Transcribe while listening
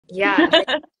Yeah,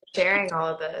 thanks for sharing all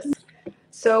of this.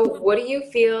 So, what do you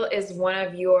feel is one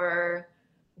of your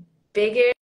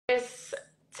biggest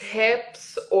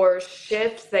tips or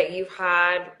shifts that you've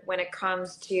had when it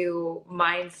comes to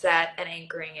mindset and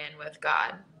anchoring in with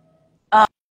God?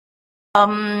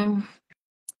 Um,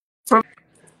 for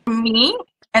me,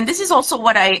 and this is also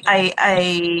what I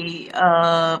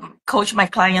coach my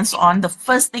clients on. The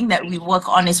first thing that we work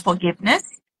on is forgiveness.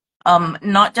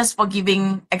 Not just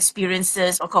forgiving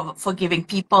experiences or forgiving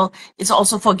people. It's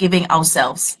also forgiving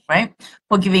ourselves, right?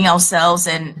 Forgiving ourselves,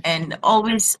 and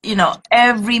always,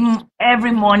 every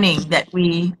morning that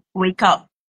we wake up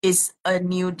is a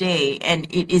new day and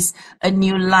it is a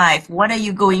new life. What are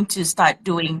you going to start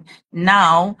doing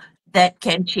now that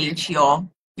can change your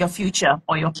future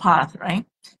or your path, right?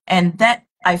 And that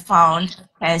I found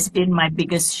has been my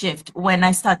biggest shift when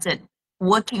I started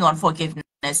working on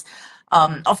forgiveness.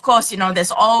 Of course,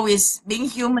 there's always being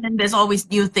human, there's always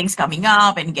new things coming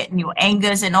up and get new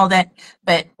angers and all that.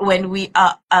 But when we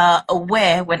are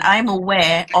aware, when I'm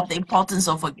aware of the importance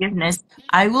of forgiveness,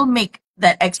 I will make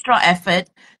that extra effort,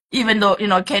 even though,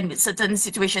 certain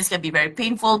situations can be very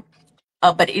painful,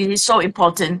 but it is so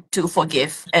important to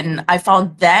forgive. And I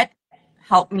found that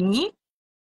helped me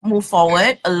move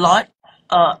forward a lot,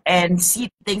 and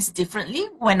see things differently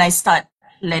when I start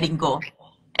letting go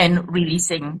and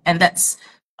releasing. And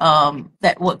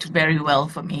that worked very well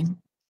for me.